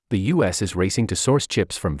The US is racing to source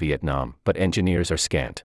chips from Vietnam, but engineers are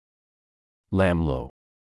scant. Lam Lo.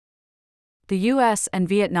 The US and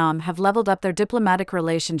Vietnam have leveled up their diplomatic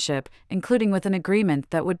relationship, including with an agreement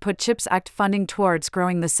that would put CHIPS Act funding towards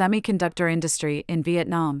growing the semiconductor industry in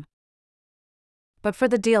Vietnam. But for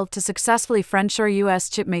the deal to successfully friendshore US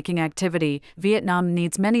chip-making activity, Vietnam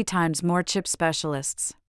needs many times more chip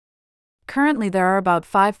specialists. Currently there are about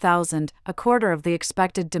 5,000, a quarter of the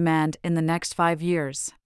expected demand in the next 5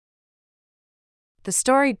 years. The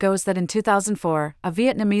story goes that in 2004, a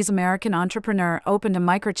Vietnamese-American entrepreneur opened a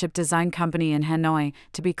microchip design company in Hanoi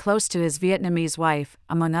to be close to his Vietnamese wife,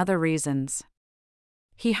 among other reasons.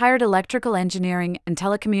 He hired electrical engineering and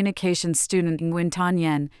telecommunications student Nguyen Thanh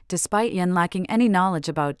Yen, despite Yen lacking any knowledge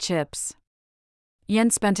about chips.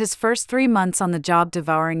 Yen spent his first 3 months on the job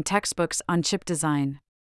devouring textbooks on chip design.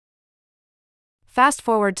 Fast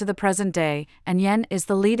forward to the present day, and Yen is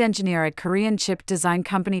the lead engineer at Korean chip design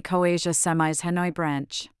company Koasia Semi's Hanoi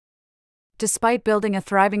branch. Despite building a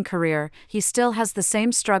thriving career, he still has the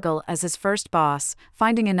same struggle as his first boss,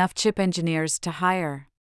 finding enough chip engineers to hire.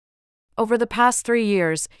 Over the past 3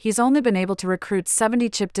 years, he's only been able to recruit 70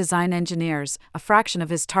 chip design engineers, a fraction of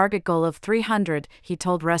his target goal of 300, he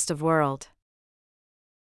told Rest of World.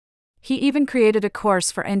 He even created a course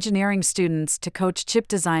for engineering students to coach chip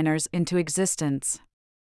designers into existence.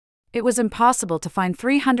 It was impossible to find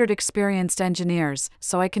 300 experienced engineers,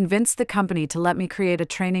 so I convinced the company to let me create a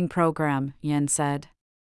training program, Yen said.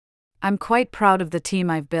 I'm quite proud of the team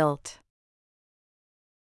I've built.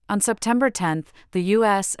 On September 10, the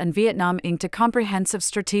US and Vietnam inked a comprehensive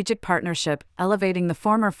strategic partnership, elevating the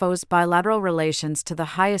former foes' bilateral relations to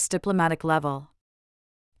the highest diplomatic level.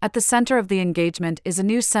 At the center of the engagement is a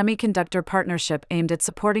new semiconductor partnership aimed at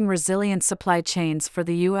supporting resilient supply chains for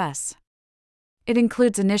the U.S. It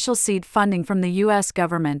includes initial seed funding from the U.S.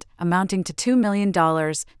 government, amounting to $2 million,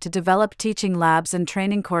 to develop teaching labs and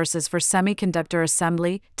training courses for semiconductor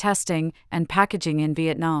assembly, testing, and packaging in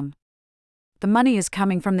Vietnam. The money is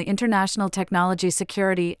coming from the International Technology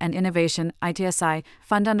Security and Innovation (ITSI)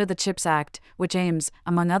 Fund under the CHIPS Act, which aims,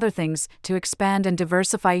 among other things, to expand and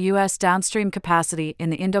diversify U.S. downstream capacity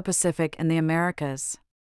in the Indo-Pacific and the Americas.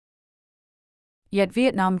 Yet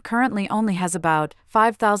Vietnam currently only has about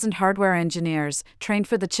 5,000 hardware engineers trained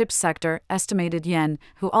for the chips sector, estimated Yen,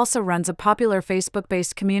 who also runs a popular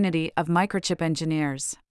Facebook-based community of microchip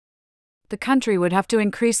engineers. The country would have to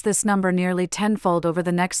increase this number nearly tenfold over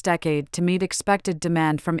the next decade to meet expected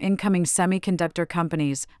demand from incoming semiconductor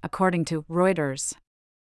companies, according to Reuters.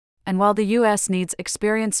 And while the U.S. needs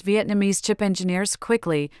experienced Vietnamese chip engineers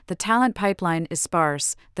quickly, the talent pipeline is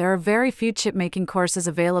sparse, there are very few chip-making courses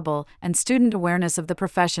available, and student awareness of the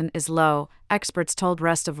profession is low, experts told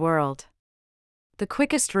Rest of World. The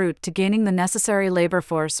quickest route to gaining the necessary labor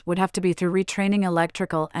force would have to be through retraining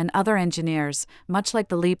electrical and other engineers, much like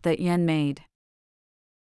the leap that Yen made.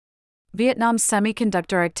 Vietnam's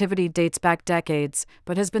semiconductor activity dates back decades,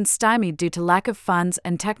 but has been stymied due to lack of funds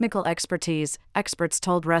and technical expertise, experts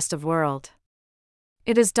told Rest of World.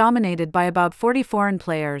 It is dominated by about 40 foreign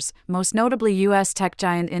players, most notably U.S. tech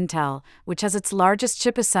giant Intel, which has its largest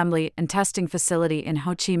chip assembly and testing facility in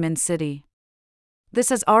Ho Chi Minh City. This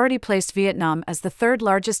has already placed Vietnam as the third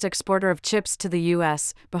largest exporter of chips to the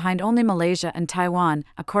U.S., behind only Malaysia and Taiwan,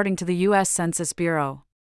 according to the U.S. Census Bureau.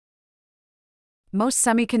 Most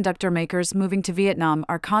semiconductor makers moving to Vietnam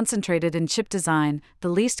are concentrated in chip design, the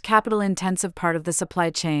least capital-intensive part of the supply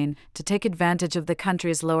chain, to take advantage of the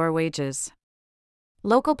country's lower wages.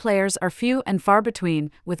 Local players are few and far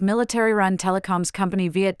between, with military-run telecoms company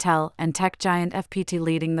Viettel and tech giant FPT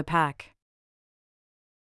leading the pack.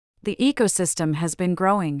 The ecosystem has been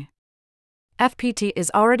growing. FPT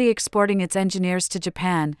is already exporting its engineers to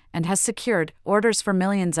Japan and has secured orders for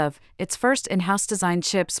millions of its first in-house designed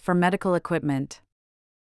chips for medical equipment.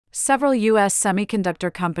 Several U.S.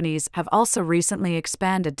 semiconductor companies have also recently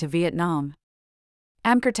expanded to Vietnam.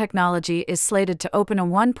 Amkor Technology is slated to open a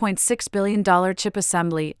 $1.6 billion chip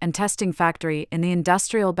assembly and testing factory in the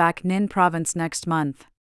industrial Bac Ninh province next month.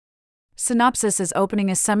 Synopsys is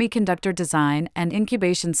opening a semiconductor design and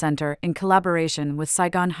incubation center in collaboration with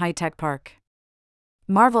Saigon High-Tech Park.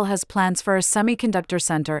 Marvell has plans for a semiconductor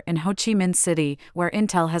center in Ho Chi Minh City, where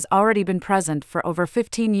Intel has already been present for over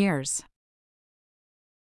 15 years.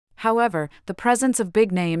 However, the presence of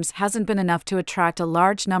big names hasn't been enough to attract a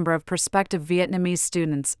large number of prospective Vietnamese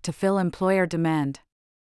students to fill employer demand.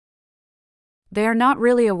 They are not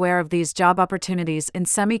really aware of these job opportunities in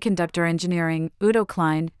semiconductor engineering, Udo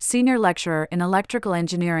Klein, senior lecturer in electrical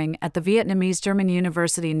engineering at the Vietnamese German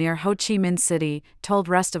University near Ho Chi Minh City, told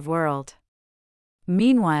Rest of World.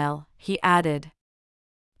 Meanwhile, he added,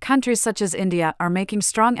 Countries such as India are making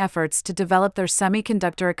strong efforts to develop their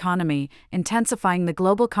semiconductor economy, intensifying the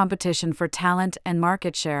global competition for talent and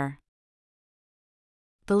market share.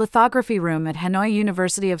 The lithography room at Hanoi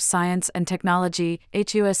University of Science and Technology,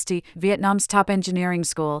 HUST, Vietnam's top engineering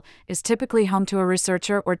school, is typically home to a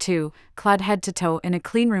researcher or two, clad head to toe in a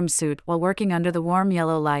cleanroom suit while working under the warm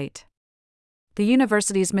yellow light. The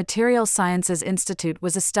university's Material Sciences Institute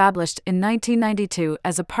was established in 1992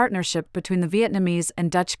 as a partnership between the Vietnamese and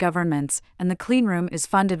Dutch governments, and the cleanroom is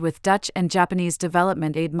funded with Dutch and Japanese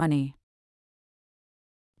development aid money.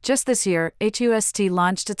 Just this year, HUST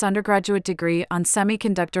launched its undergraduate degree on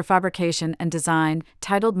semiconductor fabrication and design,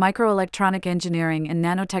 titled Microelectronic Engineering and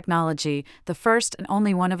Nanotechnology, the first and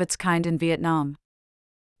only one of its kind in Vietnam.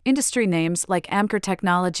 Industry names like Amkor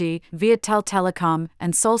Technology, Viettel Telecom,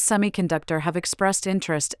 and Seoul Semiconductor have expressed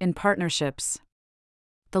interest in partnerships.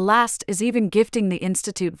 The last is even gifting the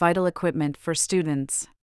institute vital equipment for students.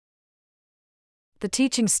 The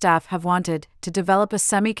teaching staff have wanted to develop a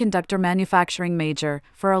semiconductor manufacturing major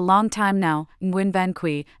for a long time now, Nguyen Van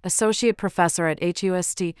Quy, associate professor at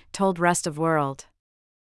HUST, told Rest of World.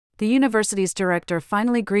 The university's director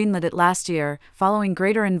finally greenlit it last year, following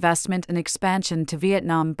greater investment and expansion to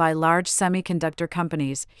Vietnam by large semiconductor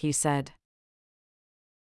companies, he said.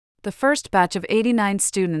 The first batch of 89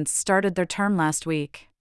 students started their term last week.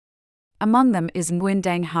 Among them is Nguyen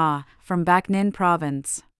Dang Ha, from Bac Ninh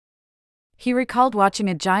province. He recalled watching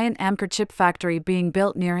a giant Amkor chip factory being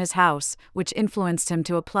built near his house, which influenced him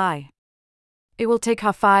to apply. It will take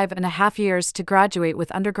Ha 5.5 years to graduate with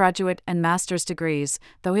undergraduate and master's degrees,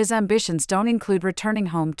 though his ambitions don't include returning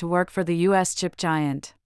home to work for the U.S. chip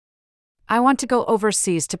giant. I want to go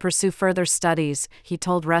overseas to pursue further studies, he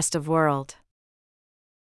told Rest of World.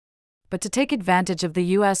 But to take advantage of the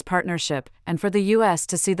U.S. partnership, and for the U.S.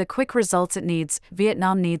 to see the quick results it needs,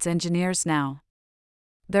 Vietnam needs engineers now.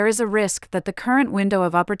 There is a risk that the current window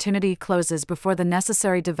of opportunity closes before the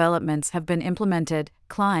necessary developments have been implemented,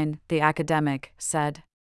 Klein, the academic, said.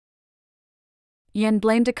 Yen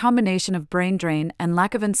blamed a combination of brain drain and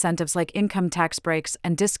lack of incentives like income tax breaks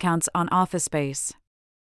and discounts on office space.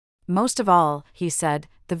 Most of all, he said,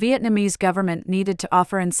 the Vietnamese government needed to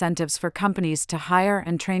offer incentives for companies to hire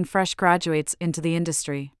and train fresh graduates into the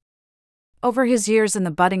industry. Over his years in the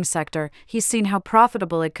budding sector, he's seen how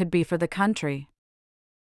profitable it could be for the country.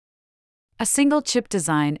 A single chip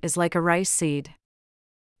design is like a rice seed.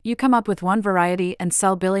 You come up with one variety and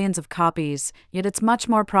sell billions of copies, yet it's much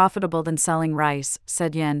more profitable than selling rice,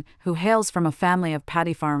 said Yen, who hails from a family of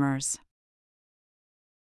paddy farmers.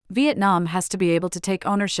 Vietnam has to be able to take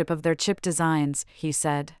ownership of their chip designs, he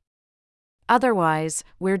said. Otherwise,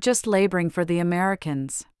 we're just laboring for the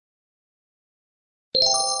Americans.